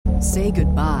Say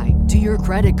goodbye to your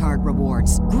credit card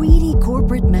rewards. Greedy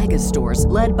corporate mega stores,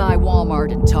 led by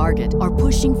Walmart and Target, are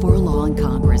pushing for a law in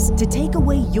Congress to take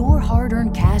away your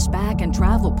hard-earned cash back and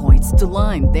travel points to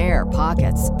line their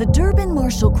pockets. The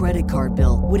Durbin-Marshall credit card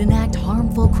bill would enact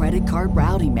harmful credit card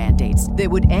routing mandates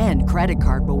that would end credit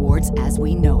card rewards as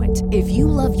we know it. If you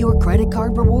love your credit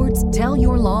card rewards, tell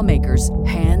your lawmakers,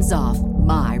 hands off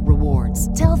my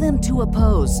rewards. Tell them to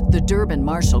oppose the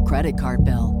Durbin-Marshall credit card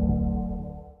bill.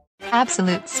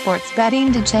 Absolute sports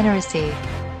betting degeneracy.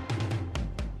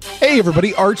 Hey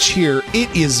everybody, Arch here.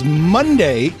 It is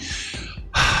Monday.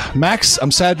 Max, I'm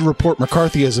sad to report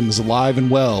McCarthyism is alive and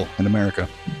well in America.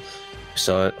 We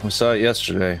saw it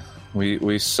yesterday.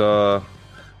 We saw,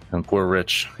 and poor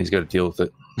Rich, he's got to deal with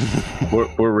it.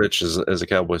 poor Rich, as a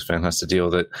Cowboys fan, has to deal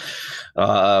with it.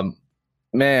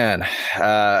 Man,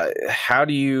 how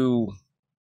do you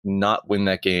not win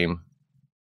that game?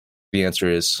 The answer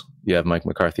is you have Mike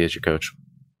McCarthy as your coach.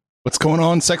 What's going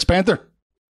on, Sex Panther?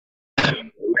 Man,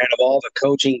 of all the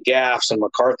coaching gaffes, and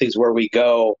McCarthy's where we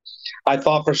go. I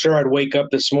thought for sure I'd wake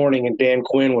up this morning and Dan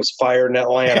Quinn was fired in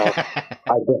Atlanta.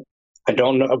 I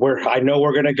don't know. I know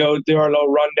we're going to go through our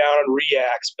little rundown and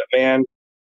reacts, but man,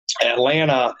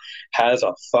 Atlanta has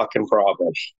a fucking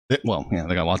problem. Well, yeah,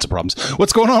 they got lots of problems.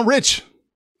 What's going on, Rich?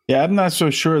 Yeah, I'm not so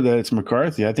sure that it's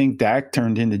McCarthy. I think Dak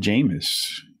turned into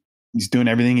Jameis. He's doing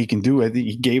everything he can do. I think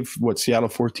he gave Seattle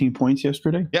 14 points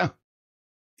yesterday. Yeah,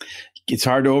 it's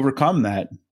hard to overcome that.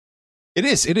 It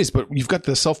is. But you've got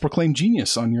the self-proclaimed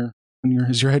genius on your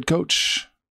as your head coach.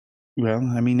 Well,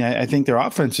 I mean, I think their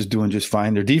offense is doing just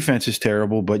fine. Their defense is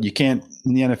terrible, but you can't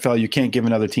in the NFL. You can't give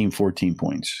another team 14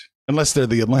 points unless they're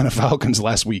the Atlanta Falcons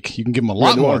last week. You can give them a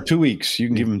lot more. 2 weeks, you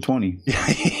can give them 20.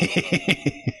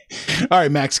 All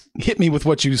right, Max, hit me with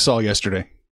what you saw yesterday.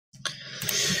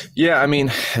 Yeah, I mean,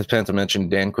 as Panther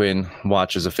mentioned, Dan Quinn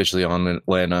watch is officially on in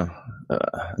Atlanta.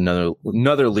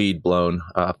 Another lead blown.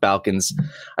 Falcons.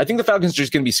 I think the Falcons are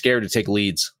just going to be scared to take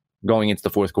leads going into the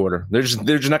fourth quarter. They're just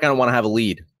not going to want to have a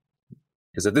lead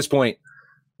because at this point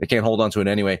they can't hold on to it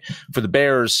anyway. For the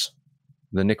Bears,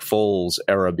 the Nick Foles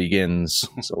era begins,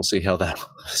 so we'll see how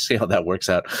that works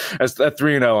out. As at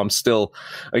 3-0, I'm still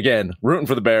again rooting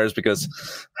for the Bears because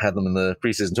I had them in the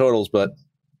preseason totals, but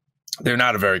they're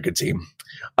not a very good team.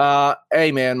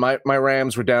 Hey man, my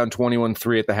Rams were down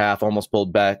 21-3 at the half, almost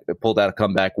pulled out a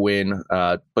comeback win.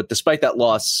 But despite that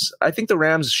loss, I think the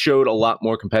Rams showed a lot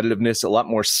more competitiveness, a lot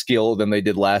more skill than they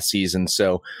did last season.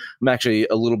 So I'm actually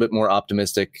a little bit more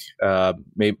optimistic.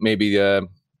 Maybe they'll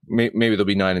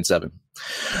be 9-7.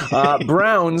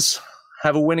 Browns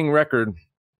have a winning record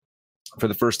for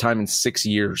the first time in 6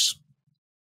 years.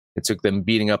 It took them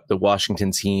beating up the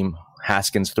Washington team,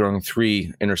 Haskins throwing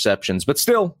 3 interceptions, but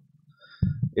still,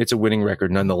 it's a winning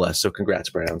record nonetheless. So congrats,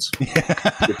 Browns.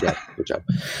 Good job.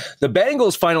 The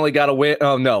Bengals finally got a win.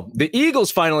 Oh, no. The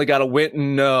Eagles finally got a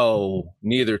win. No,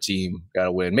 neither team got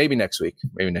a win. Maybe next week.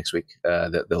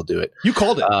 They'll do it. You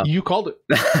called it.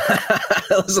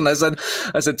 Listen, I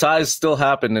said ties still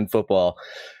happen in football,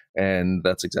 and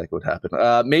that's exactly what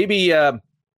happened. Maybe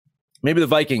the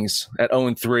Vikings at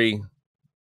 0-3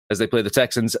 as they play the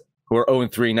Texans, who are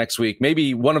 0-3 next week.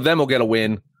 Maybe one of them will get a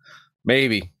win.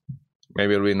 Maybe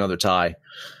it'll be another tie.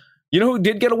 You know who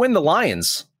did get a win? The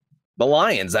Lions. The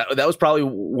Lions. That was probably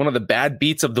one of the bad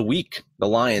beats of the week. The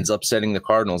Lions upsetting the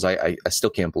Cardinals. I still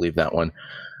can't believe that one.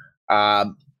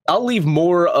 I'll leave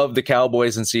more of the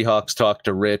Cowboys and Seahawks talk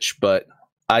to Rich, but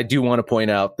I do want to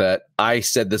point out that I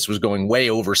said this was going way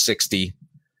over 60.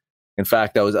 In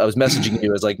fact, I was messaging you.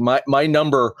 I was like, my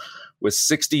number was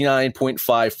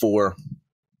 69.54.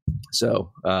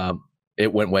 So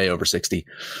it went way over 60.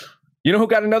 You know who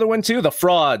got another one too? The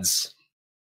frauds.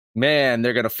 Man,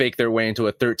 they're going to fake their way into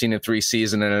a 13-3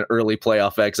 season and an early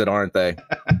playoff exit, aren't they?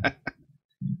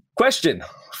 Question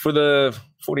for the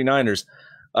 49ers.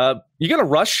 You going to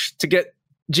rush to get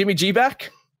Jimmy G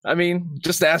back? I mean,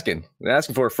 just asking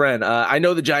for a friend. I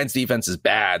know the Giants defense is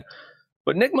bad,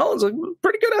 but Nick Mullins is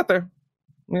pretty good out there.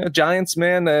 Yeah, Giants,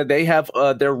 man, they have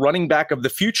their running back of the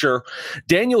future.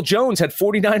 Daniel Jones had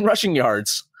 49 rushing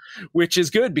yards, which is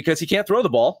good because he can't throw the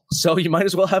ball. So you might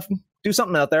as well have him do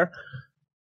something out there.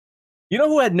 You know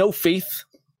who had no faith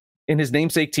in his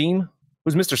namesake team? It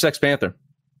was Mr. Sex Panther.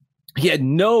 He had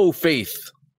no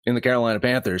faith in the Carolina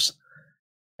Panthers.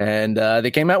 And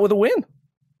they came out with a win.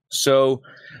 So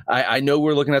I know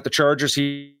we're looking at the Chargers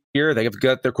here. They have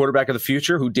got their quarterback of the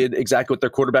future who did exactly what their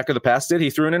quarterback of the past did. He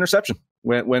threw an interception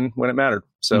when it mattered.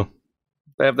 So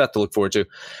they have that to look forward to.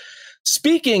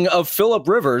 Speaking of Phillip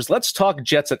Rivers, let's talk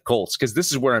Jets at Colts because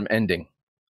this is where I'm ending.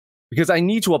 Because I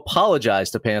need to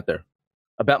apologize to Panther.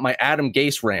 about my Adam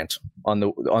Gase rant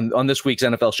on this week's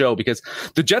NFL show, because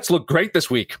the Jets look great this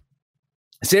week.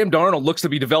 Sam Darnold looks to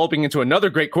be developing into another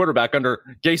great quarterback under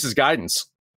Gase's guidance.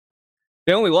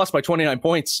 They only lost by 29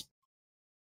 points.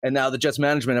 And now the Jets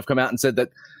management have come out and said that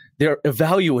they're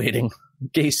evaluating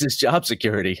Gase's job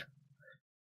security.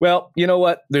 Well, you know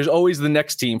what? There's always the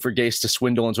next team for Gase to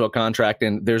swindle into a contract,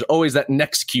 and there's always that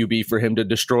next QB for him to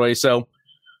destroy. So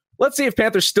let's see if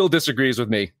Panther still disagrees with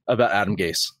me about Adam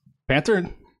Gase. Panther?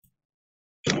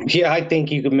 Yeah, I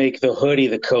think you could make the hoodie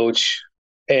the coach,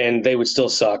 and they would still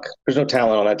suck. There's no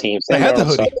talent on that team. They had the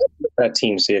hoodie. That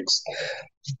team six.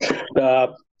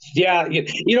 Yeah,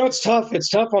 it's tough. It's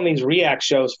tough on these react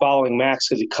shows following Max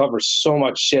because he covers so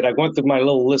much shit. I went through my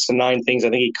little list of 9 things.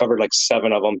 I think he covered like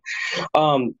 7 of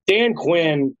them. Dan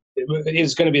Quinn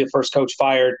is going to be the first coach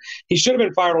fired. He should have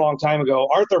been fired a long time ago.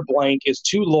 Arthur Blank is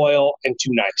too loyal and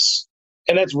too nice.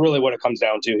 And that's really what it comes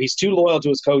down to. He's too loyal to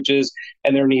his coaches,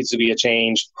 and there needs to be a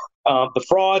change. The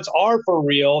frauds are for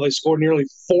real. They scored nearly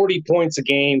 40 points a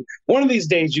game. One of these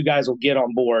days, you guys will get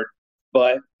on board.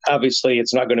 But obviously,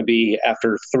 it's not going to be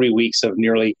after 3 weeks of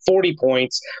nearly 40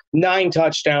 points, 9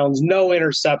 touchdowns, no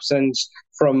interceptions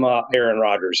from Aaron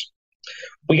Rodgers.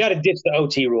 We got to ditch the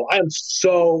OT rule. I am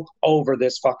so over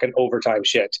this fucking overtime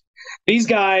shit. These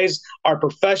guys are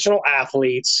professional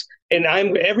athletes, and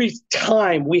every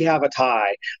time we have a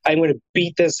tie, I'm going to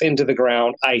beat this into the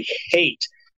ground. I hate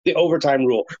the overtime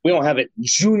rule. We don't have it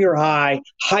junior high,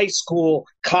 high school,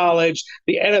 college.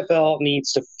 The NFL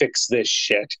needs to fix this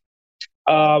shit.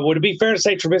 Would it be fair to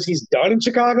say Trubisky's done in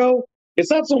Chicago?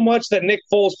 It's not so much that Nick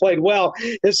Foles played well.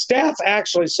 His stats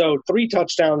actually showed 3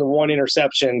 touchdowns and 1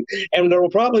 interception, and there will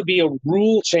probably be a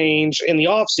rule change in the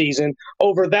offseason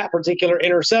over that particular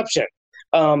interception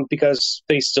because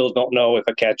they still don't know if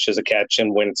a catch is a catch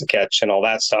and when it's a catch and all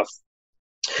that stuff.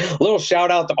 A little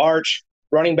shout-out to Arch.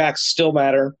 Running backs still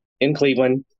matter in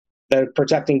Cleveland. They're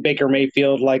protecting Baker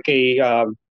Mayfield like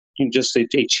just a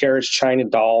cherished China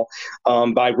doll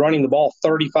by running the ball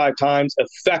 35 times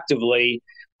effectively.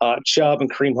 Chubb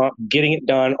and Kareem Hunt getting it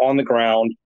done on the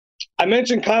ground. I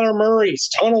mentioned Kyler Murray's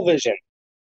tunnel vision.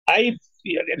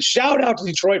 Shout out to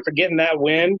Detroit for getting that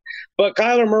win, but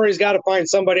Kyler Murray's got to find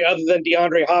somebody other than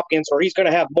DeAndre Hopkins, or he's going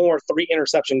to have more 3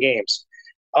 interception games.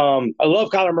 I love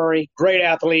Kyler Murray, great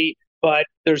athlete, but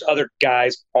there's other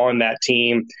guys on that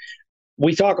team.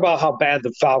 We talk about how bad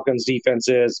the Falcons defense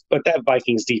is, but that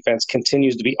Vikings defense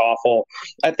continues to be awful.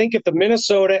 I think if the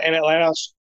Minnesota and Atlanta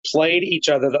played each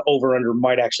other, the over-under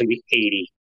might actually be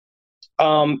 80.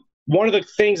 One of the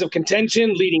things of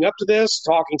contention leading up to this,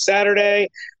 talking Saturday,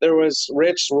 there was,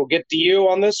 Rich, we'll get to you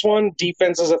on this one.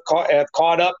 Defenses have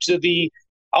caught up to the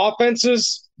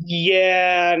offenses.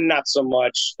 Yeah, not so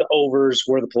much. The overs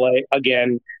were the play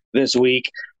again this week.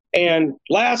 And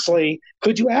lastly,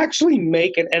 could you actually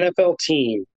make an NFL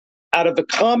team out of the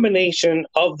combination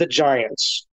of the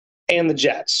Giants and the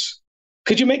Jets?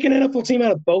 Could you make an NFL team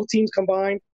out of both teams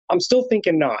combined? I'm still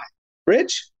thinking not.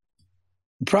 Rich?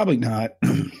 Probably not.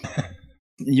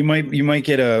 You might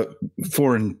get a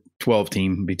 4-12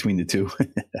 team between the two,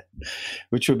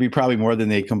 which would be probably more than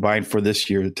they combined for this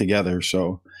year together.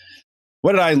 So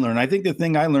what did I learn? I think the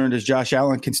thing I learned is Josh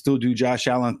Allen can still do Josh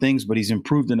Allen things, but he's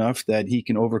improved enough that he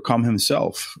can overcome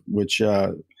himself, which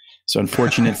is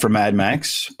unfortunate for Mad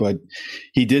Max. But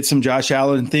he did some Josh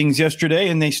Allen things yesterday,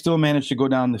 and they still managed to go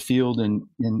down the field and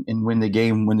win the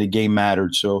game when the game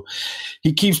mattered. So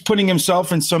he keeps putting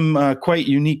himself in some quite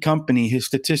unique company. His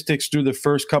statistics through the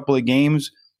first couple of games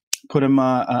put him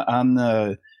in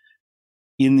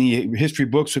the history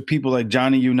books with people like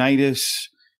Johnny Unitas,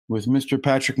 with Mr.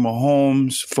 Patrick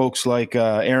Mahomes, folks like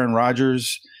Aaron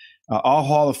Rodgers, all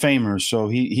Hall of Famers. So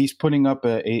he's putting up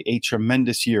a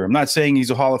tremendous year. I'm not saying he's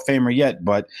a Hall of Famer yet,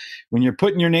 but when you're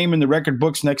putting your name in the record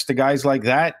books next to guys like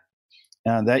that,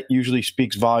 that usually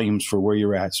speaks volumes for where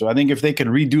you're at. So I think if they could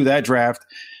redo that draft,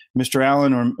 Mr.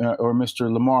 Allen or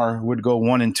Mr. Lamar would go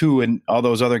 1 and 2, and all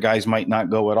those other guys might not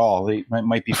go at all. They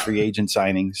might be free agent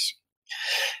signings.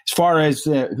 As far as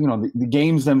the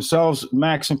games themselves,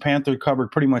 Max and Panther covered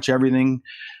pretty much everything.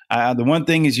 The one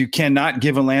thing is you cannot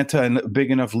give Atlanta a big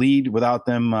enough lead without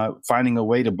them finding a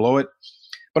way to blow it.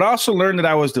 But I also learned that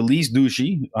I was the least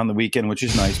douchey on the weekend, which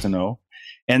is nice to know,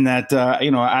 and that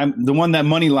I'm the one that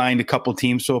money lined a couple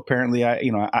teams. So apparently,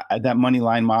 that money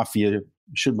line mafia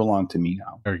should belong to me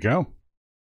now. There you go.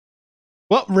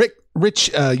 Well, Rich,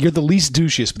 you're the least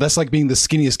douchiest, but that's like being the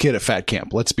skinniest kid at fat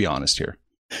camp. Let's be honest here.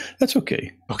 That's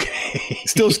okay. Okay.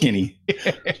 Still skinny.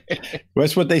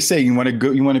 That's what they say. You want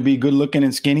to be good looking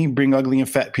and skinny, bring ugly and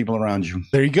fat people around you.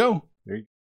 There you go.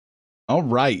 All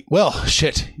right. Well,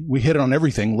 shit. We hit on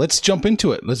everything. Let's jump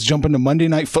into it. Let's jump into Monday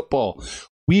Night Football.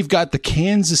 we've got the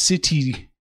Kansas City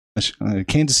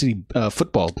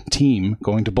football team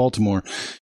going to Baltimore.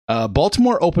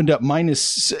 Baltimore opened up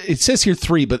minus, it says here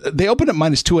 3, but they opened up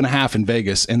minus 2.5 in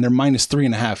Vegas, and they're minus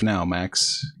 3.5 now,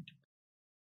 Max.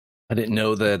 I didn't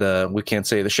know that we can't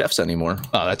say the chefs anymore.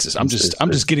 Oh, that's just,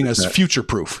 I'm just getting us future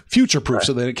proof, right,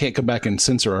 so that it can't come back and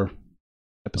censor our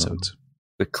episodes.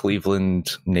 The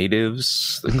Cleveland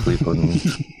natives, the Cleveland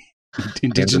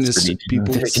indigenous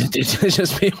people.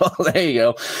 Indigenous people. There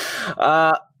you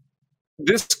go.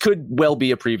 This could well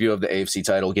be a preview of the AFC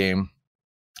title game.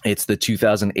 It's the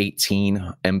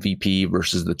 2018 MVP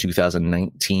versus the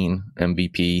 2019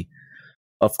 MVP.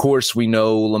 Of course, we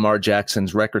know Lamar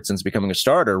Jackson's record since becoming a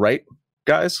starter, right,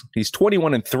 guys? He's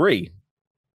 21-3.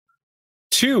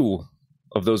 2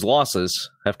 of those losses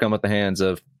have come at the hands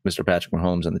of Mr. Patrick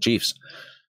Mahomes and the Chiefs.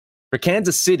 For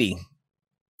Kansas City,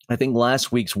 I think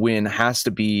last week's win have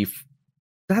some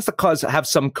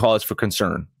cause for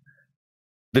concern.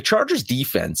 The Chargers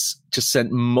defense just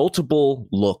sent multiple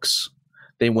looks.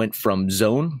 They went from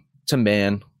zone to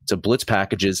man to blitz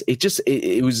packages.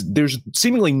 There's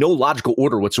seemingly no logical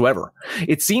order whatsoever.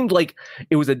 It seemed like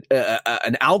it was an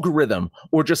algorithm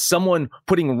or just someone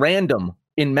putting random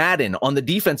in Madden on the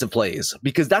defensive plays,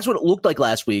 because that's what it looked like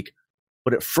last week.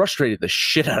 But it frustrated the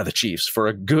shit out of the Chiefs for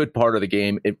a good part of the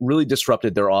game. It really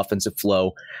disrupted their offensive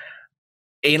flow.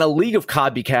 In a league of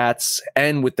copycats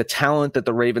and with the talent that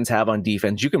the Ravens have on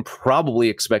defense, you can probably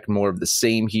expect more of the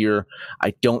same here.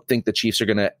 I don't think the Chiefs are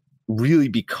going to really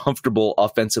be comfortable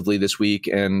offensively this week,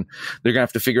 and they're going to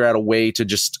have to figure out a way to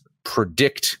just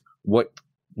predict what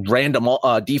random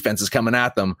defense is coming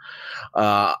at them.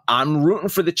 I'm rooting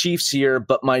for the Chiefs here,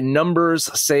 but my numbers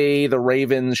say the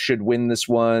Ravens should win this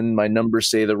one. My numbers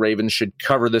say the Ravens should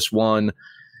cover this one.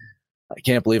 I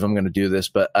can't believe I'm going to do this,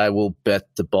 but I will bet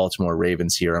the Baltimore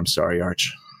Ravens here. I'm sorry,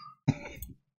 Arch.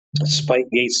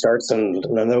 Spikegate starts in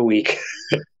another week.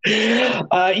 You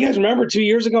guys remember 2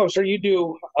 years ago? I'm sure you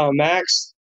do,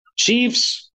 Max.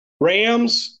 Chiefs,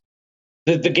 Rams,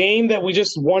 the game that we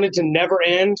just wanted to never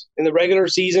end in the regular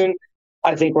season.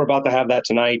 I think we're about to have that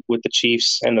tonight with the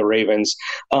Chiefs and the Ravens.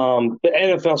 The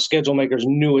NFL schedule makers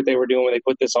knew what they were doing when they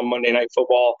put this on Monday Night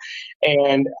Football.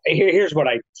 And here's what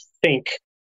I think.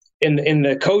 In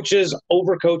the coaches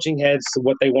overcoaching heads,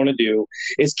 what they want to do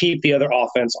is keep the other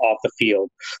offense off the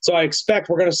field. So I expect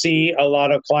we're going to see a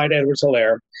lot of Clyde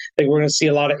Edwards-Helaire. I think we're going to see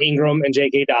a lot of Ingram and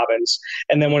J.K. Dobbins.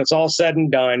 And then when it's all said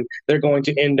and done, they're going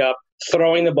to end up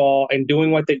throwing the ball and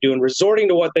doing what they do and resorting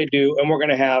to what they do. And we're going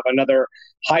to have another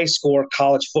high-score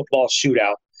college football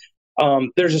shootout.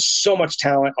 There's just so much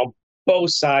talent on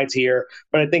both sides here,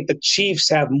 but I think the Chiefs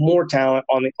have more talent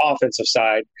on the offensive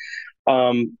side.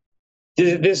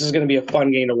 This is going to be a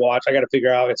fun game to watch. I got to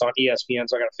figure out, it's on ESPN,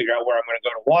 so I got to figure out where I'm going to go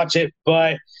to watch it.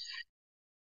 But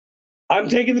I'm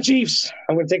taking the Chiefs.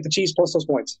 I'm going to take the Chiefs plus those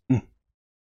points.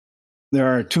 There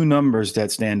are 2 numbers that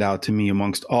stand out to me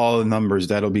amongst all the numbers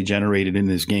that'll be generated in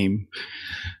this game.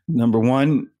 Number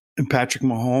 1, Patrick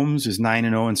Mahomes is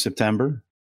 9-0 in September.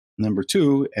 Number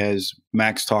 2, as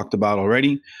Max talked about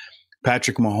already,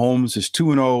 Patrick Mahomes is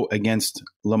 2-0 against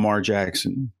Lamar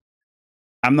Jackson.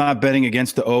 I'm not betting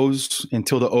against the O's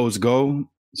until the O's go.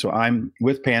 So I'm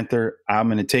with Panther. I'm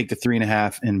going to take the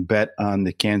 3.5 and bet on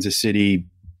the Kansas City,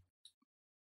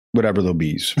 whatever they'll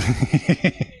be.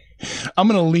 I'm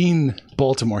going to lean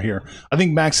Baltimore here. I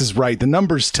think Max is right. The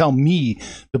numbers tell me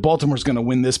the Baltimore's going to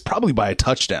win this probably by a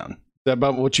touchdown. Is that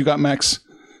about what you got, Max?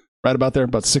 Right about there,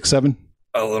 about 6-7?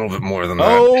 A little bit more than that.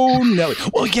 Oh, no.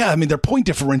 Well, yeah, I mean, their point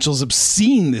differential is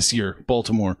obscene this year,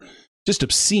 Baltimore. Just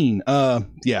obscene.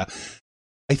 Yeah.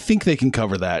 I think they can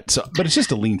cover that, but it's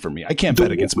just a lean for me. I can't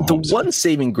bet against Mahomes. The one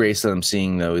saving grace that I'm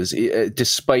seeing, though, is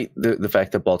despite the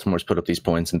fact that Baltimore's put up these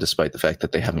points and despite the fact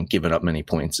that they haven't given up many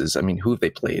points, is, I mean, who have they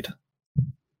played?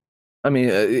 I mean,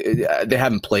 they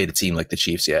haven't played a team like the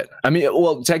Chiefs yet. I mean,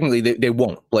 well, technically, they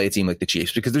won't play a team like the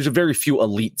Chiefs because there's a very few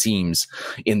elite teams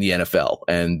in the NFL,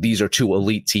 and these are 2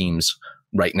 elite teams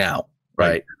right now,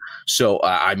 right? So,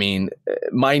 I mean,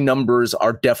 my numbers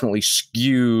are definitely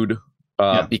skewed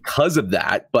because of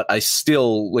that, but I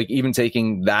still, like, even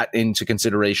taking that into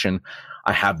consideration,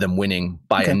 I have them winning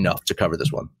by enough to cover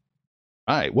this one.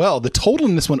 All right. Well, the total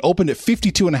in this one opened at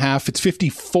 52.5. It's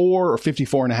 54 or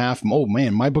 54.5. Oh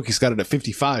man, my bookie's got it at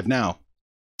 55 now.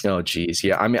 Oh geez,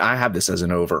 yeah. I mean, I have this as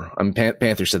an over. I mean,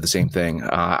 Panther said the same thing.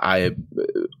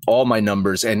 All my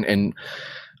numbers and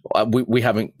we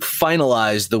haven't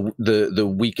finalized the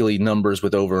weekly numbers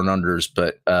with over and unders,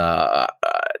 but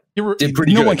did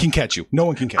pretty good. No one can catch you. No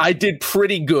one can catch you. I did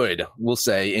pretty good, we'll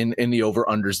say, in the over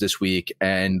unders this week,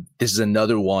 and this is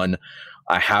another one.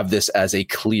 I have this as a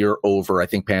clear over. I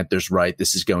think Panther's right.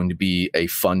 This is going to be a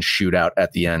fun shootout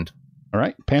at the end. All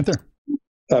right, Panther.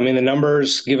 I mean, the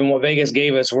numbers, given what Vegas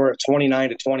gave us, we're at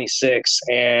 29-26,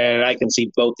 and I can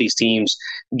see both these teams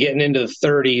getting into the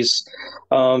 30s.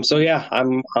 So yeah,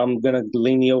 I'm going to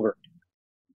lean the over.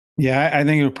 Yeah, I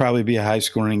think it'll probably be a high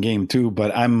scoring game too,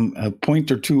 but I'm a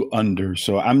point or two under.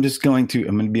 So I'm going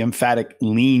to be emphatic,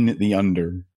 lean the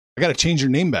under. I got to change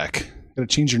your name back.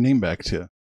 To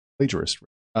plagiarist.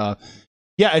 Yeah,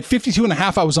 at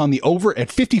 52.5, I was on the over. At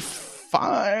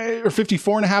 55 or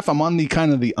 54.5, I'm on the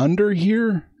kind of the under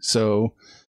here. So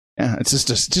yeah, it's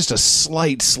just a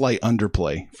slight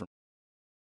underplay.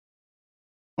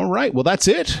 All right, well that's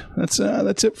it. That's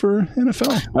it for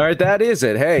NFL. All right, that is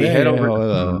it. Hey, head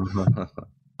over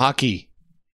hockey.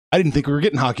 I didn't think we were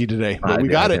getting hockey today, but we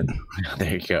got it.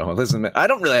 There you go. Listen, I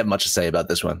don't really have much to say about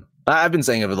this one. I've been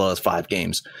saying it over the last 5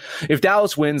 games. If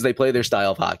Dallas wins, they play their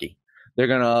style of hockey. They're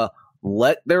going to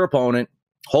let their opponent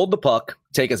hold the puck,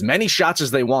 take as many shots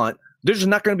as they want. They're just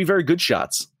not going to be very good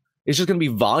shots. It's just going to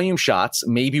be volume shots.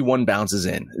 Maybe one bounces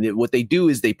in. What they do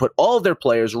is they put all of their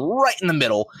players right in the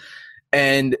middle,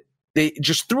 and they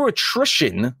just through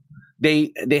attrition,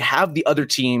 they have the other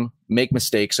team make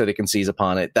mistakes so they can seize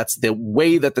upon it. That's the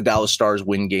way that the Dallas Stars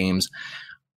win games.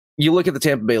 You look at the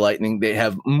Tampa Bay Lightning, they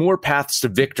have more paths to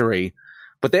victory,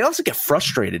 but they also get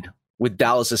frustrated with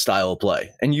Dallas' style of play.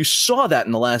 And you saw that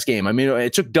in the last game. I mean,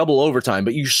 it took double overtime,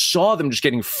 but you saw them just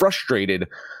getting frustrated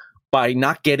by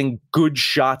not getting good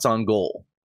shots on goal.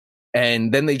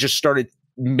 And then they just started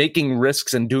making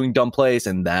risks and doing dumb plays,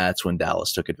 and that's when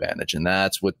Dallas took advantage, and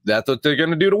that's what they're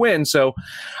going to do to win. So,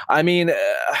 I mean,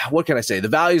 what can I say? The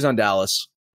value's on Dallas.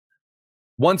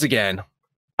 Once again,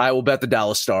 I will bet the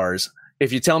Dallas Stars.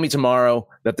 If you tell me tomorrow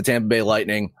that the Tampa Bay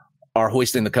Lightning are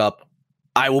hoisting the cup,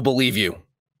 I will believe you.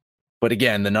 But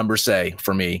again, the numbers say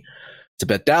for me to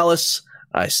bet Dallas.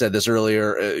 I said this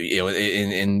earlier,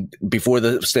 in before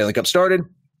the Stanley Cup started.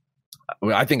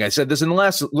 I think I said this in the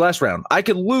last round. I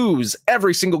could lose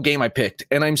every single game I picked,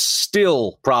 and I'm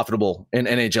still profitable in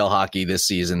NHL hockey this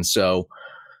season. So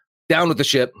down with the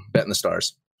ship, betting the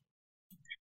Stars.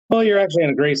 Well, you're actually in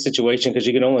a great situation because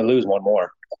you can only lose one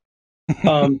more.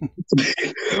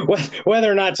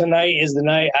 Whether or not tonight is the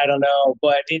night, I don't know.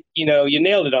 But you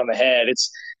nailed it on the head.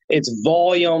 It's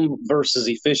volume versus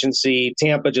efficiency.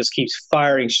 Tampa just keeps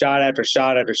firing shot after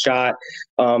shot after shot.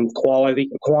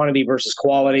 Quantity versus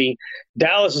quality.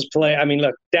 Dallas's play. I mean,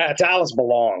 look, Dallas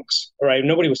belongs, right?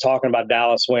 Nobody was talking about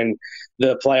Dallas when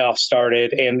the playoffs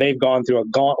started, and they've gone through a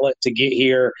gauntlet to get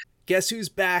here. Guess who's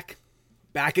back?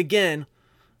 Back again.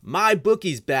 My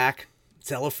bookie's back.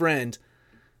 Tell a friend.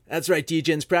 That's right,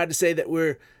 DJ's proud to say that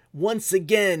we're once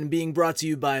again being brought to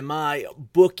you by my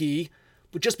bookie.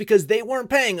 But just because they weren't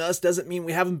paying us doesn't mean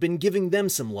we haven't been giving them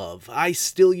some love. I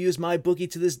still use my bookie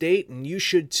to this date, and you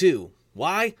should too.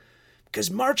 Why?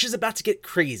 Because March is about to get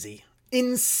crazy.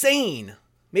 Insane.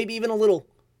 Maybe even a little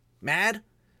mad.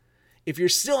 If you're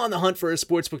still on the hunt for a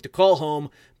sportsbook to call home,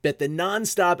 bet the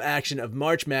non-stop action of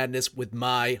March Madness with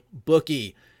my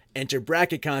bookie. Enter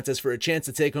bracket contests for a chance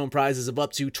to take home prizes of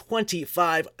up to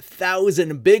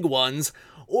 25,000 big ones,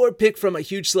 or pick from a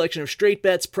huge selection of straight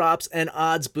bets, props, and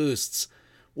odds boosts.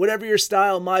 Whatever your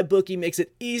style, MyBookie makes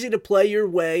it easy to play your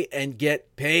way and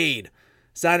get paid.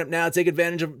 Sign up now, take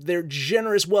advantage of their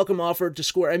generous welcome offer to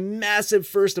score a massive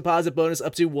first deposit bonus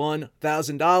up to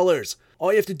 $1,000.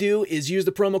 All you have to do is use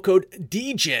the promo code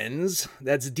DEGENS,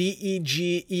 that's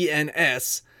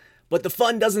DEGENS, but the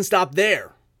fun doesn't stop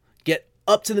there. Get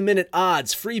up-to-the-minute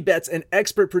odds, free bets, and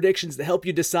expert predictions to help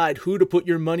you decide who to put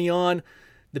your money on.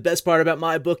 The best part about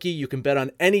MyBookie, you can bet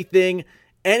on anything,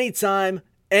 anytime,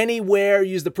 anywhere.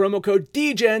 Use the promo code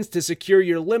DEGENS to secure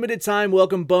your limited time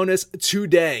welcome bonus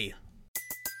today.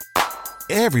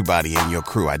 Everybody in your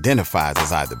crew identifies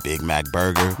as either Big Mac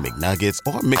Burger, McNuggets,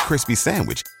 or McCrispy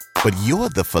Sandwich. But you're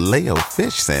the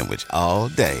Filet-O-Fish Sandwich all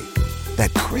day.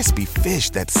 That crispy fish,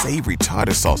 that savory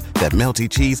tartar sauce, that melty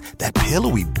cheese, that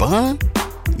pillowy bun.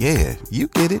 Yeah, you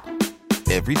get it.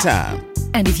 Every time.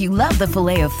 And if you love the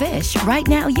Filet-O-Fish, right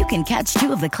now you can catch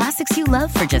 2 of the classics you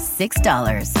love for just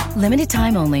 $6. Limited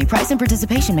time only. Price and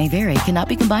participation may vary. Cannot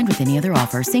be combined with any other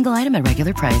offer. Single item at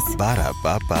regular price.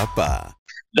 Ba-da-ba-ba-ba.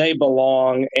 They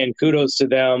belong, and kudos to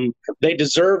them. They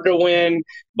deserve to win,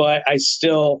 but I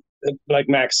still, like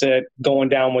Max said, going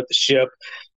down with the ship.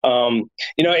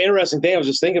 Interesting thing, I was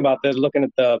just thinking about this, looking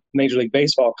at the Major League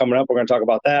Baseball coming up. We're going to talk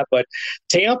about that, but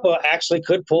Tampa actually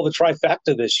could pull the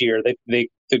trifecta this year. They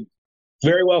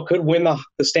very well could win the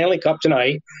Stanley Cup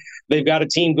tonight. They've got a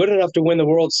team good enough to win the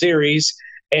World Series,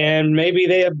 and maybe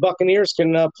the Buccaneers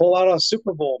can pull out a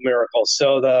Super Bowl miracle.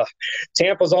 So the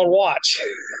Tampa's on watch.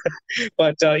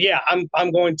 But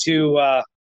I'm going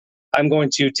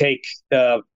to take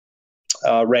the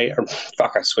Ray. Or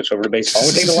fuck, I switch over to baseball. I'm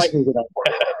going to take the Lightning tonight.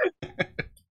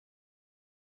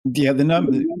 Yeah,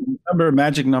 the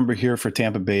magic number here for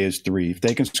Tampa Bay is 3. If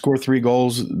they can score 3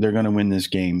 goals, they're going to win this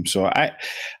game. So I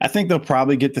think they'll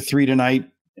probably get the 3 tonight.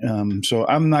 So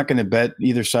I'm not going to bet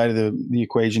either side of the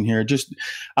equation here.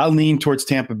 I'll lean towards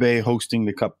Tampa Bay hosting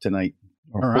the cup tonight.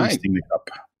 All right. Hosting the cup.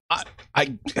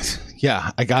 I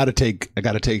gotta take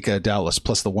Dallas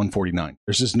plus the 149.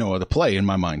 There's just no other play in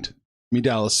my mind.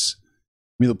 Dallas,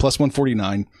 the plus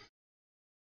 149.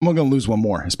 I'm going to lose one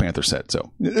more, as Panther said,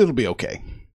 so it'll be okay.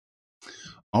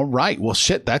 All right. Well,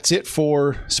 shit, that's it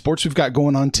for sports we've got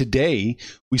going on today.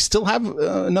 We still have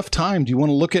enough time. Do you want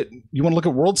to look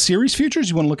at World Series futures?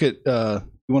 You want to look at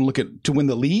to win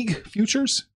the league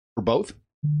futures for both?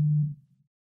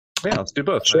 Yeah, let's do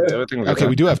both. Sure. Okay,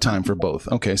 we do have time for both.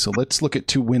 Okay, so let's look at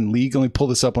to win league. Let me pull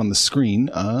this up on the screen.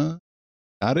 Got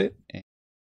it.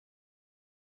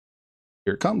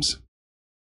 Here it comes.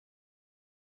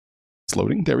 It's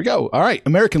loading. There we go. All right.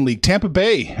 American League. Tampa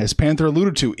Bay, as Panther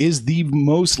alluded to, is the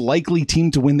most likely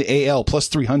team to win the AL, plus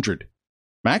 300.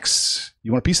 Max,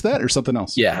 you want a piece of that or something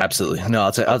else? Yeah, absolutely. No,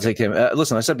 I'll take him.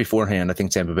 Listen, I said beforehand, I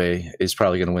think Tampa Bay is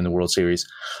probably going to win the World Series.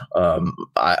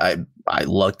 I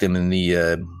lucked them in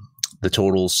the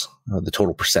totals, the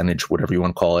total percentage, whatever you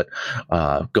want to call it,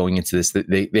 going into this.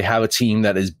 They have a team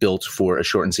that is built for a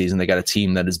shortened season. They got a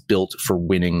team that is built for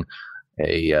winning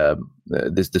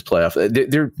this playoff.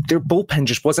 Their bullpen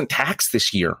just wasn't taxed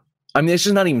this year. I mean, it's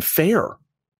just not even fair.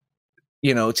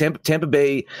 You know, Tampa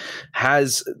Bay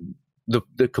has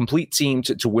the complete team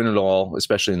to win it all,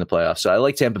 especially in the playoffs. So I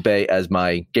like Tampa Bay as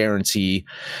my guarantee.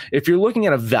 If you're looking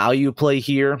at a value play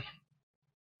here,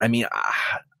 I mean,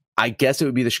 I guess it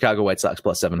would be the Chicago White Sox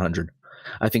plus 700.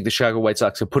 I think the Chicago White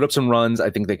Sox could put up some runs. I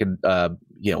think they could,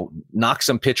 knock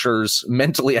some pitchers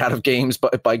mentally out of games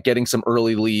by getting some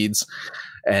early leads.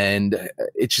 And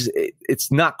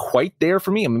it's not quite there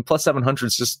for me. I mean, plus 700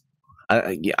 is just,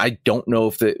 I don't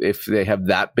know if they have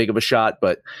that big of a shot.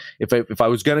 But if I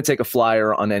was going to take a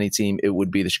flyer on any team, it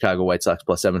would be the Chicago White Sox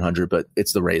plus 700. But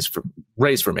it's the Rays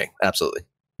for me. Absolutely.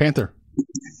 Panther.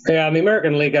 Yeah, the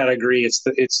American League, I'd agree.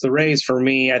 It's the Rays for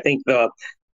me. I think the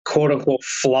quote unquote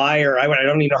flyer. I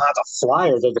don't even know how the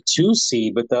flyer. They're the 2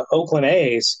 seed, but the Oakland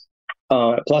A's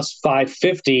plus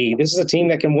 550. This is a team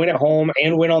that can win at home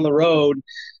and win on the road,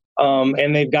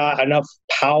 and they've got enough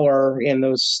power in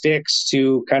those sticks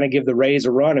to kind of give the Rays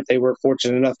a run if they were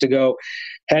fortunate enough to go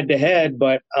head to head.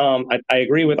 But I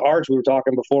agree with Arch. We were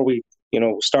talking before we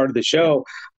started the show.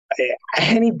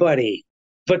 Anybody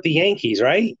but the Yankees,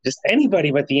 right? Just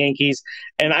anybody but the Yankees.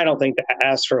 And I don't think the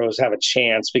Astros have a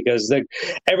chance because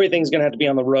everything's going to have to be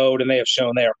on the road, and they have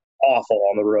shown they are awful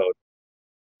on the road.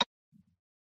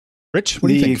 Rich, what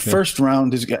do you think? First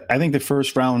round I think the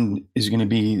first round is going to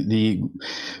be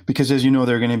because as you know,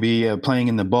 they're going to be playing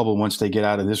in the bubble once they get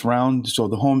out of this round. So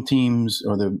the home teams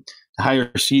or the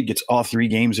higher seed gets all 3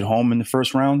 games at home in the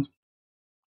first round.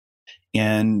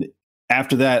 And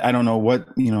after that, I don't know what,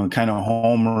 kind of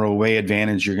home or away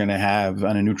advantage you're going to have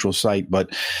on a neutral site.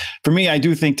 But for me, I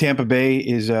do think Tampa Bay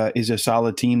is a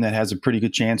solid team that has a pretty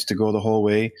good chance to go the whole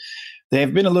way. They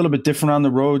have been a little bit different on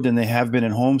the road than they have been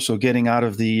at home. So getting out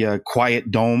of the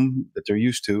quiet dome that they're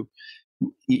used to,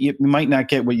 you might not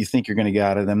get what you think you're going to get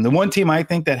out of them. The one team I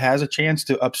think that has a chance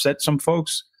to upset some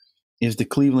folks is the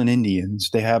Cleveland Indians.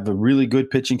 They have a really good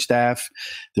pitching staff.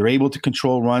 They're able to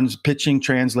control runs. Pitching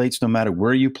translates no matter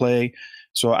where you play.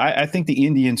 So I think the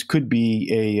Indians could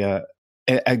be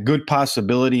a good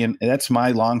possibility, and that's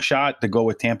my long shot to go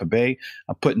with Tampa Bay.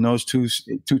 I'm putting those two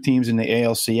teams in the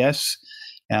ALCS,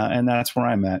 and that's where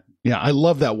I'm at. Yeah, I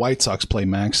love that White Sox play,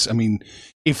 Max. I mean,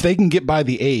 if they can get by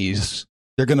the A's,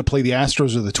 they're going to play the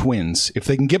Astros or the Twins. If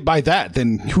they can get by that,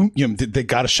 then they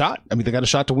got a shot. I mean, they got a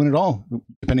shot to win it all,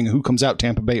 depending on who comes out,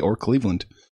 Tampa Bay or Cleveland.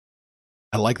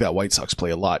 I like that White Sox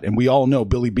play a lot. And we all know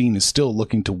Billy Beane is still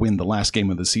looking to win the last game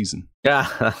of the season.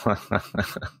 Yeah.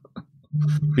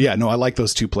 Yeah, no, I like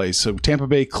those 2 plays. So Tampa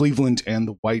Bay, Cleveland, and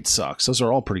the White Sox. Those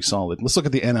are all pretty solid. Let's look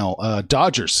at the NL.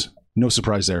 Dodgers, no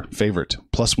surprise there. Favorite,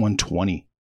 plus 120.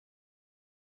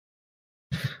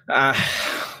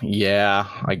 Yeah,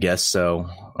 I guess so.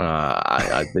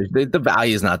 The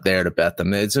value is not there to bet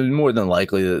them. It's more than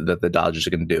likely that the Dodgers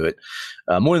are going to do it.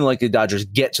 More than likely, the Dodgers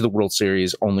get to the World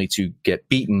Series only to get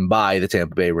beaten by the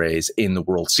Tampa Bay Rays in the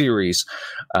World Series.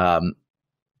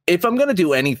 If I'm going to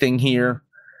do anything here,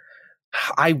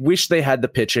 I wish they had the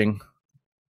pitching.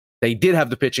 They did have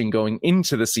the pitching going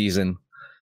into the season,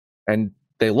 and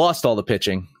They lost all the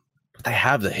pitching, but they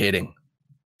have the hitting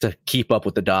to keep up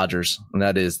with the Dodgers, and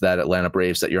that is that Atlanta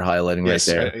Braves that you're highlighting right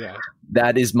there. Yeah.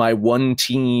 That is my one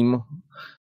team,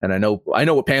 and I know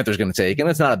what Panther's going to take, and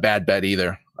it's not a bad bet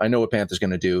either. I know what Panther's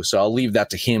going to do, so I'll leave that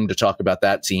to him to talk about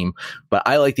that team. But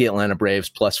I like the Atlanta Braves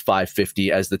plus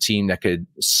 550 as the team that could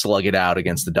slug it out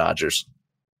against the Dodgers.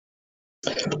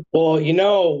 Well,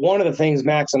 one of the things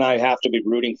Max and I have to be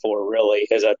rooting for really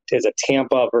is a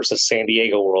Tampa versus San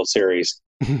Diego World Series.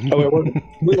 We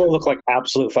will look like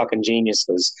absolute fucking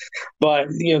geniuses. But,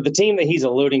 the team that he's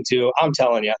alluding to, I'm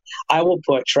telling you, I will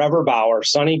put Trevor Bauer,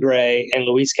 Sonny Gray, and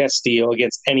Luis Castillo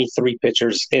against any three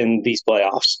pitchers in these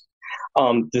playoffs.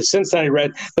 The Cincinnati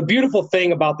Reds, the beautiful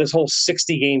thing about this whole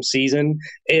 60-game season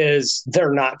is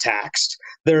they're not taxed.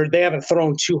 They haven't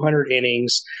thrown 200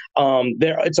 innings.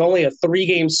 It's only a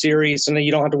 3-game series, and then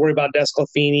you don't have to worry about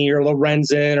Desclafini or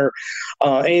Lorenzen or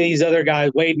any of these other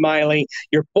guys, Wade Miley.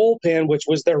 Your bullpen, which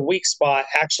was their weak spot,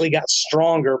 actually got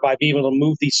stronger by being able to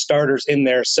move these starters in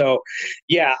there. So,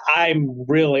 yeah, I'm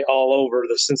really all over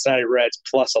the Cincinnati Reds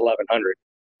plus 1,100.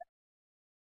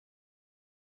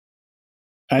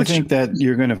 I think that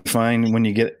you're going to find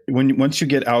once you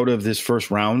get out of this first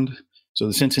round, so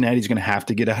the Cincinnati's going to have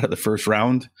to get out of the first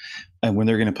round, and when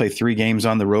they're going to play 3 games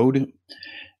on the road.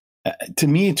 To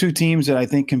me, 2 teams that I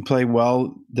think can play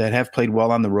well, that have played well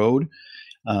on the road.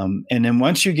 And then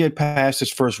once you get past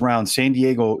this first round, San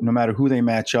Diego, no matter who they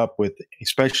match up with,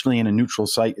 especially in a neutral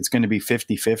site, it's going to be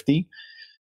 50-50.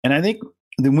 And I think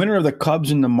the winner of the Cubs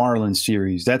and the Marlins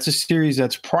series, that's a series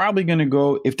that's probably going to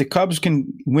go – if the Cubs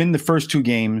can win the first 2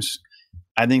 games,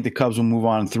 I think the Cubs will move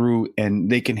on through and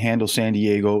they can handle San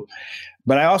Diego.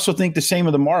 But I also think the same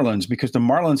of the Marlins, because the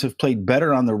Marlins have played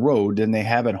better on the road than they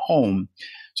have at home.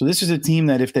 So this is a team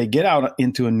that if they get out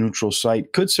into a neutral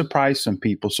site could surprise some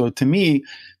people. So to me,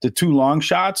 the 2 long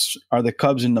shots are the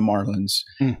Cubs and the Marlins.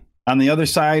 On the other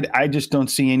side, I just don't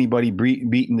see anybody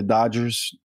beating the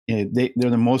Dodgers. They're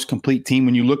the most complete team.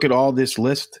 When you look at all this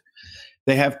list,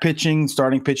 they have pitching,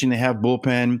 starting pitching, they have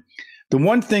bullpen. The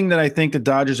one thing that I think the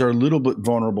Dodgers are a little bit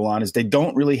vulnerable on is they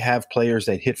don't really have players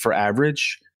that hit for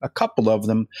average, a couple of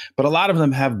them, but a lot of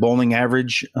them have bowling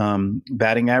average,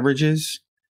 batting averages.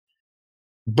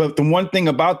 But the one thing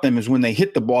about them is when they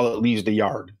hit the ball, it leaves the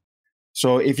yard.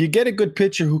 So if you get a good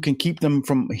pitcher who can keep them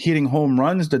from hitting home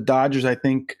runs, the Dodgers, I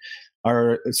think,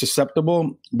 are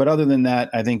susceptible. But other than that,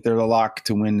 I think they're a lock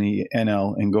to win the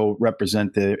NL and go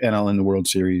represent the NL in the World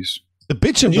Series. The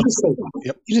bitch of you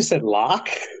just said lock?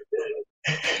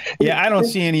 Yeah, I don't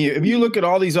see any. If you look at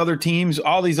all these other teams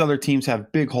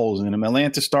have big holes in them.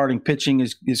 Atlanta's starting pitching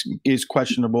is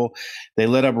questionable. They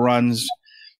let up runs.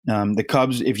 The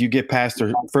Cubs, if you get past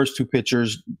their first 2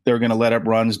 pitchers, they're going to let up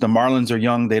runs. The Marlins are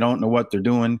young. They don't know what they're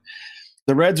doing.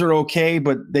 The Reds are okay,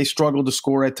 but they struggle to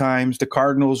score at times. The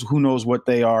Cardinals, who knows what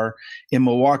they are. In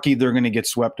Milwaukee, they're going to get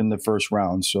swept in the first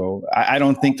round. So I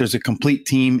don't think there's a complete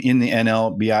team in the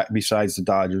NL besides the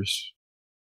Dodgers.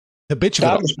 The bitch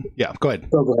of it. Yeah, go ahead.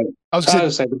 Go ahead. I was going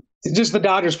to say, just the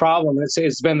Dodgers' problem.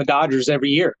 It's been the Dodgers every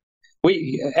year.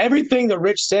 Everything that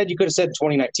Rich said, you could have said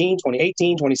 2019,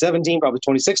 2018, 2017, probably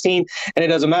 2016, and it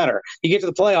doesn't matter. You get to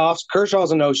the playoffs,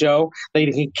 Kershaw's a no-show.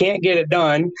 He can't get it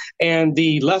done, and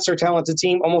the lesser talented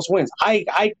team almost wins.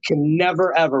 I can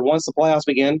never, ever, once the playoffs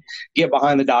begin, get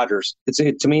behind the Dodgers.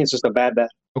 To me, it's just a bad bet.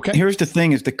 Okay. Here's the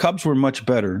thing is the Cubs were much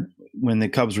better when the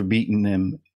Cubs were beating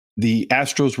them. The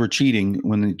Astros were cheating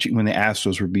when the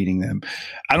Astros were beating them.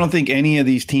 I don't think any of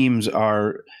these teams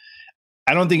are –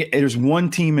 I don't think there's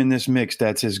one team in this mix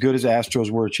that's as good as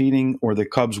Astros were cheating or the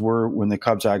Cubs were when the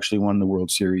Cubs actually won the World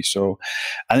Series. So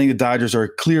I think the Dodgers are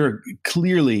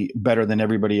clearly better than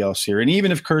everybody else here. And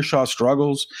even if Kershaw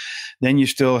struggles, then you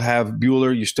still have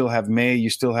Buehler, you still have May,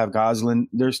 you still have Goslin.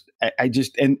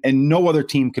 And no other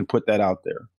team can put that out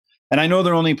there. And I know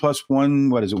they're only plus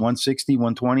 160,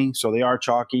 120. So they are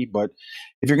chalky, but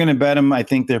if you're going to bet them, I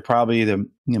think they're probably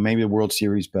maybe the World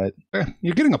Series bet.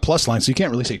 You're getting a plus line, so you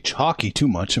can't really say chalky too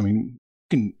much. I mean, you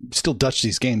can still Dutch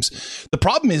these games. The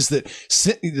problem is that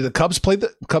the Cubs play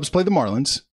the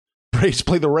Marlins, Braves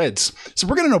play the Reds. So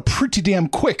we're going to know pretty damn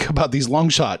quick about these long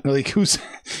shot, like who's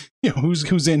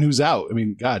in, who's out. I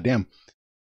mean, goddamn,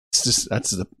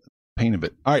 that's the pain of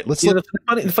it. All right, let's look.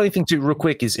 The funny thing too, real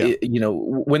quick, is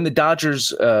when the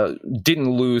Dodgers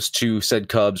didn't lose to said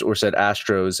Cubs or said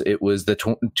Astros, it was the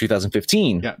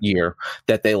 2015 year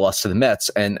that they lost to the Mets,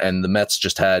 and the Mets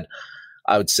just had,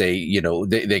 I would say,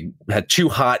 they had 2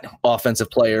 hot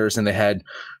offensive players and they had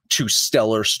 2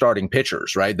 stellar starting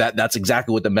pitchers. Right, that's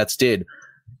exactly what the Mets did.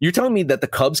 You're telling me that the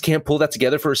Cubs can't pull that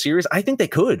together for a series? I think they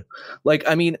could. Like,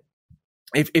 I mean,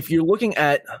 if you're looking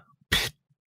at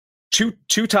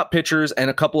two top pitchers and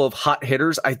a couple of hot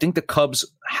hitters. I think the Cubs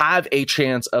have a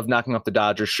chance of knocking off the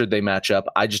Dodgers should they match up.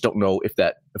 I just don't know if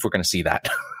we're going to see that.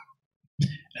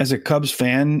 As a Cubs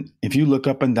fan, if you look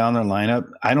up and down their lineup,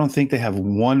 I don't think they have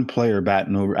one player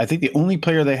batting over. I think the only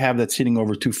player they have that's hitting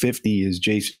over 250 is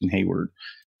Jason Hayward.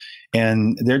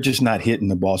 And they're just not hitting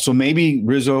the ball. So maybe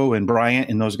Rizzo and Bryant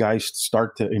and those guys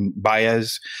and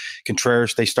Baez,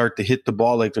 Contreras, they start to hit the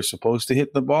ball like they're supposed to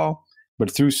hit the ball. But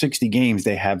through 60 games,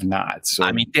 they have not. So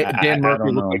I mean, Dan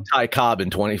Murphy looked like Ty Cobb in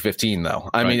 2015, though.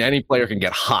 I mean, any player can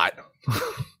get hot.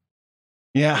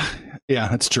 Yeah,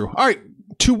 that's true. All right,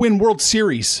 2-win World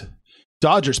Series.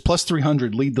 Dodgers plus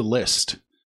 300 lead the list.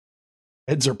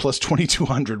 Reds are plus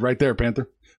 2,200 right there, Panther.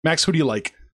 Max, who do you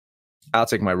like? I'll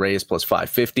take my Rays plus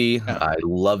 550. I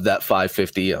love that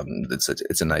 550.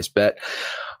 It's a nice bet.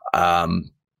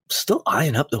 Still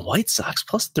eyeing up the White Sox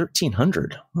plus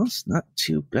 1,300. That's not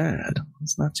too bad.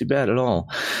 It's not too bad at all.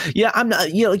 Yeah, I'm not.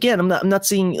 Again, I'm not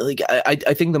seeing like I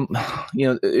think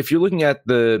if you're looking at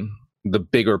the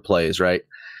bigger plays, right?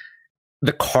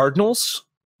 The Cardinals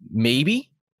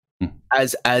maybe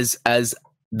as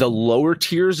the lower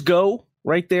tiers go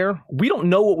right there. We don't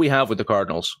know what we have with the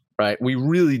Cardinals, right? We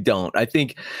really don't. I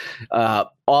think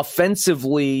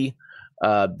offensively.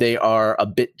 They are a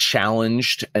bit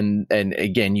challenged, and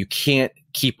again, you can't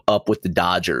keep up with the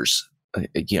Dodgers. But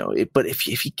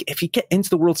if you get into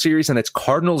the World Series and it's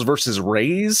Cardinals versus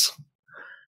Rays,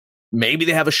 maybe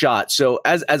they have a shot. So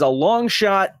as a long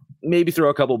shot, maybe throw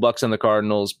a couple bucks on the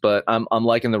Cardinals. But I'm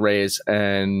liking the Rays,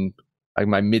 and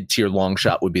my mid-tier long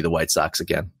shot would be the White Sox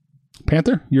again.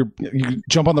 Panther, you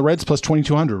jump on the Reds plus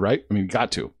 2,200, right? I mean, you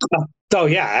got to. Oh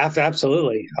yeah,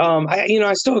 absolutely.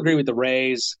 I still agree with the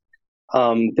Rays.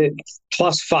 The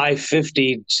plus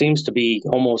 550 seems to be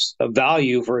almost a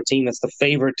value for a team that's the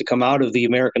favorite to come out of the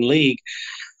American League.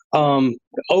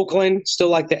 Oakland, still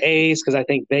like the A's because I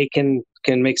think they can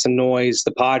make some noise.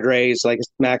 The Padres, like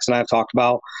Max and I have talked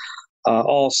about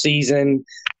all season.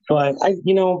 But I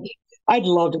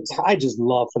just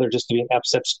love for there just to be an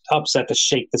upset to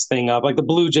shake this thing up. Like the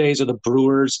Blue Jays or the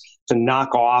Brewers to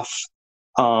knock off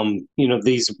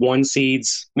these one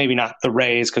seeds, maybe not the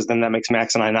Rays, because then that makes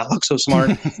Max and I not look so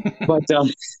smart.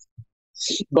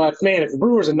 but man, if the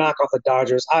Brewers would knock off the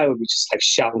Dodgers, I would be just like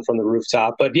shouting from the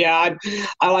rooftop. But yeah,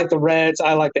 I like the Reds,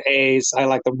 I like the A's, I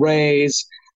like the Rays,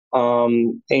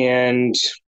 and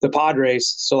the Padres.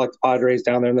 Still like the Padres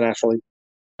down there in the National League.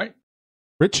 All right,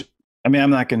 Rich. I mean,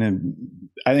 I'm not going to.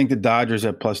 I think the Dodgers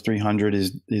at plus 300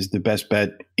 is the best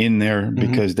bet in there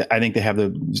because I think they have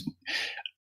the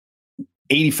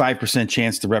 85%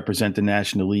 chance to represent the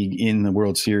National League in the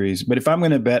World Series. But if I'm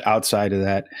going to bet outside of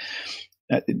that,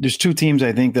 there's two teams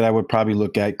I think that I would probably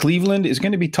look at. Cleveland is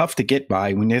going to be tough to get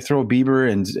by when they throw Bieber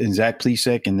and Zach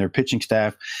Plesac and their pitching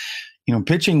staff.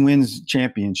 Pitching wins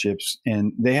championships,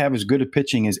 and they have as good a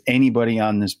pitching as anybody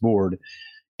on this board.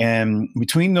 And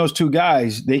between those two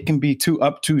guys, they can be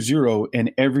up 2-0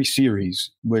 in every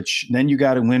series, which then you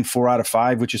got to win 4 out of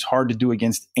 5, which is hard to do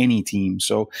against any team.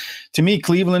 So to me,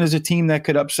 Cleveland is a team that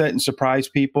could upset and surprise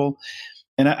people.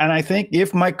 And I think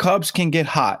if my Cubs can get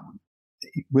hot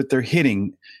with their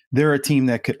hitting, they're a team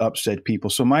that could upset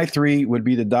people. So my 3 would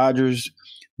be the Dodgers,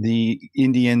 the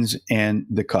Indians, and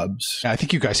the Cubs. I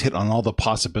think you guys hit on all the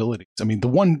possibilities. I mean, the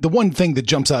one thing that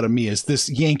jumps out at me is this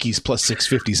Yankees plus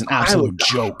 650 is an absolute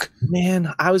joke.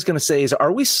 Man, I was going to say,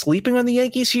 are we sleeping on the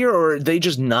Yankees here, or are they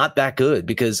just not that good?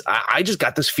 Because I just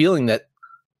got this feeling that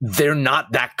they're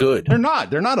not that good. They're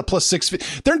not a plus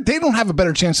 650. They don't have a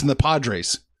better chance than the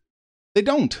Padres. They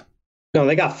don't. No,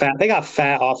 they got fat. They got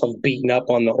fat off of beating up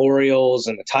on the Orioles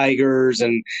and the Tigers,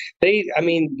 and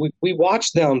we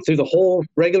watched them through the whole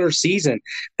regular season.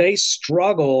 They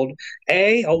struggled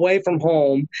away from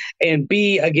home, and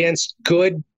B against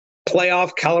good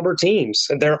playoff caliber teams.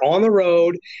 They're on the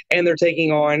road and they're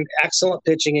taking on excellent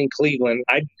pitching in Cleveland.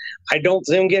 I don't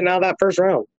see them getting out of that first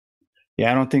round.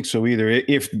 Yeah, I don't think so either.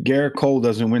 If Garrett Cole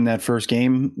doesn't win that first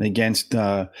game against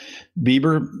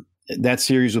Bieber, that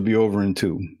series will be over in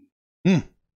 2.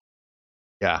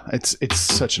 Yeah, it's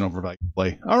such an overvalued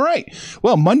play. All right.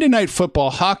 Well, Monday Night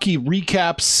Football, hockey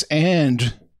recaps,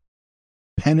 and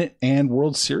pennant and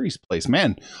World Series plays.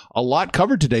 Man, a lot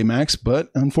covered today, Max, but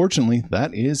unfortunately,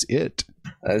 that is it.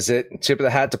 That's it. Tip of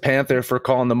the hat to Panther for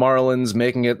calling the Marlins,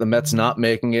 making it, the Mets not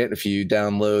making it. If you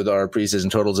download our preseason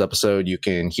totals episode, you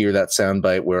can hear that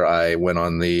soundbite where I went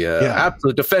on the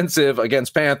absolute defensive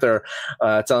against Panther,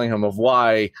 telling him of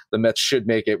why the Mets should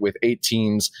make it with 8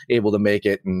 teams able to make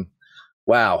it. And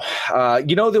Wow.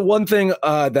 The one thing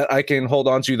that I can hold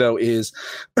on to, though, is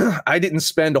I didn't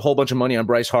spend a whole bunch of money on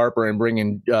Bryce Harper and bring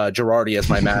in Girardi as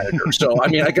my manager. So, I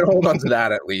mean, I can hold on to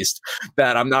that at least,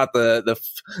 that I'm not the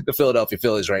Philadelphia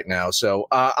Phillies right now. So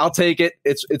I'll take it.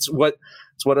 It's what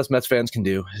us Mets fans can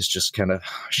do, is just kind of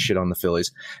shit on the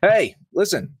Phillies. Hey,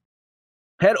 listen.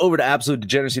 Head over to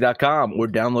AbsoluteDegeneracy.com or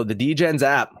download the DGens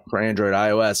app for Android,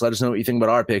 iOS. Let us know what you think about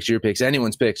our picks, your picks,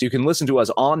 anyone's picks. You can listen to us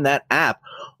on that app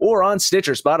or on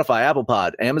Stitcher, Spotify, Apple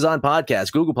Pod, Amazon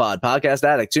Podcast, Google Pod, Podcast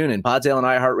Addict, TuneIn, Podtail, and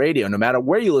iHeartRadio. No matter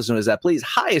where you listen to us at, please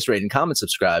highest rate and comment,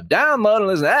 subscribe, download, and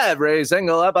listen to every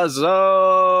single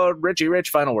episode. Richie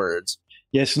Rich, final words.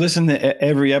 Yes, listen to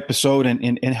every episode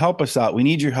and help us out. We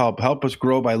need your help. Help us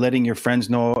grow by letting your friends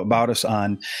know about us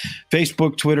on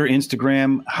Facebook, Twitter,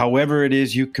 Instagram, however it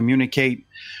is you communicate.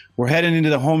 We're heading into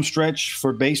the home stretch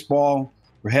for baseball.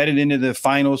 We're headed into the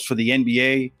finals for the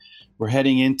NBA. We're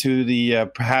heading into the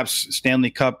perhaps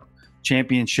Stanley Cup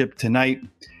championship tonight.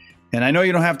 And I know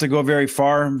you don't have to go very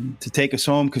far to take us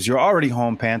home because you're already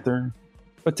home, Panther,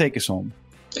 but take us home.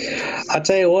 I'll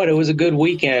tell you what, it was a good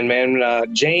weekend,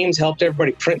 man. James helped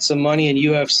everybody print some money in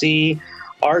UFC.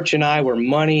 Arch and I were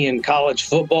money in college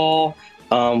football.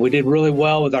 We did really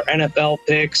well with our NFL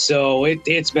picks, so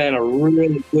it's been a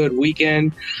really good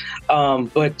weekend.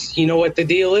 But you know what the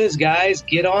deal is, guys?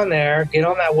 Get on there, get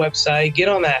on that website, get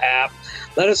on that app.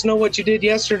 Let us know what you did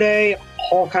yesterday.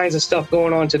 All kinds of stuff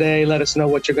going on today. Let us know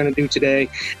what you're going to do today.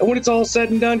 And when it's all said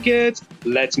and done, kids,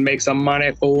 let's make some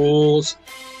money, fools.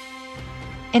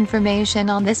 Information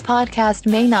on this podcast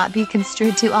may not be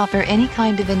construed to offer any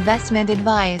kind of investment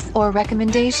advice or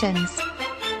recommendations.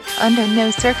 Under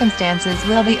no circumstances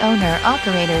will the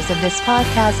owner-operators of this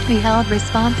podcast be held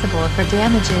responsible for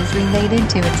damages related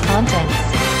to its contents.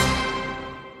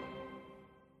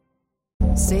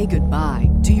 Say goodbye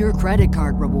to your credit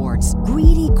card rewards.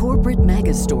 Greedy corporate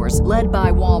mega stores, led by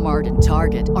Walmart and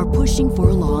Target, are pushing for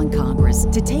a law in Congress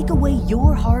to take away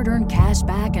your hard-earned cash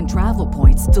back and travel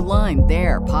points to line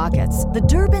their pockets. The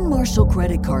Durbin-Marshall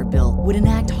credit card bill would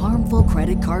enact harmful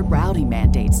credit card routing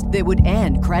mandates that would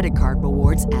end credit card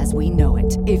rewards as we know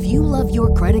it. If you love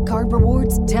your credit card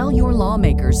rewards, tell your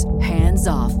lawmakers, hands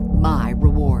off my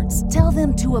rewards. Tell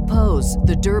them to oppose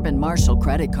the Durbin-Marshall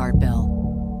credit card bill.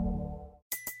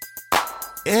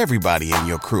 Everybody in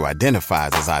your crew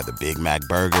identifies as either Big Mac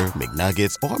Burger,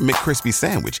 McNuggets, or McCrispy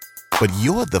Sandwich. But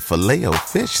you're the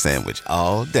Filet-O-Fish Sandwich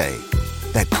all day.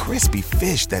 That crispy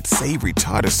fish, that savory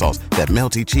tartar sauce, that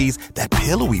melty cheese, that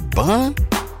pillowy bun.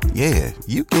 Yeah,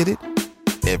 you get it.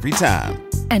 Every time.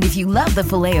 And if you love the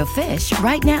Filet-O-Fish,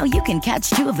 right now you can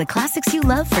catch two of the classics you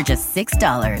love for just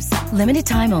 $6. Limited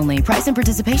time only. Price and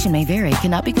participation may vary.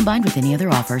 Cannot be combined with any other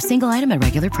offer. Single item at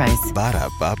regular price.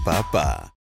 Ba-da-ba-ba-ba.